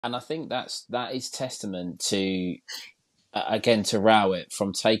And I think that is testament to again to Rowett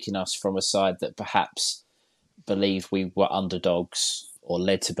from taking us from a side that perhaps believed we were underdogs or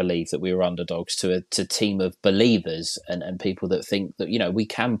led to believe that we were underdogs to a team of believers and people that think that, we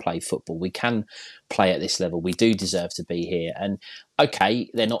can play football, we can play at this level, we do deserve to be here. And okay,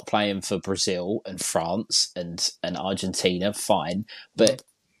 they're not playing for Brazil and France and Argentina, fine, Hmm. but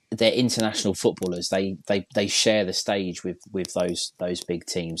they're international footballers. They share the stage with those big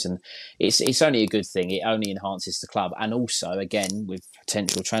teams, and it's only a good thing. It only enhances the club, and also again with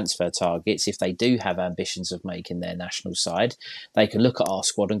potential transfer targets, if they do have ambitions of making their national side, they can look at our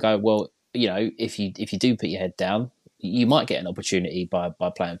squad and go, well, if you do put your head down, you might get an opportunity by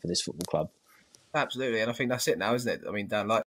playing for this football club. Absolutely, and I think that's it now, isn't it? I mean, Dan, like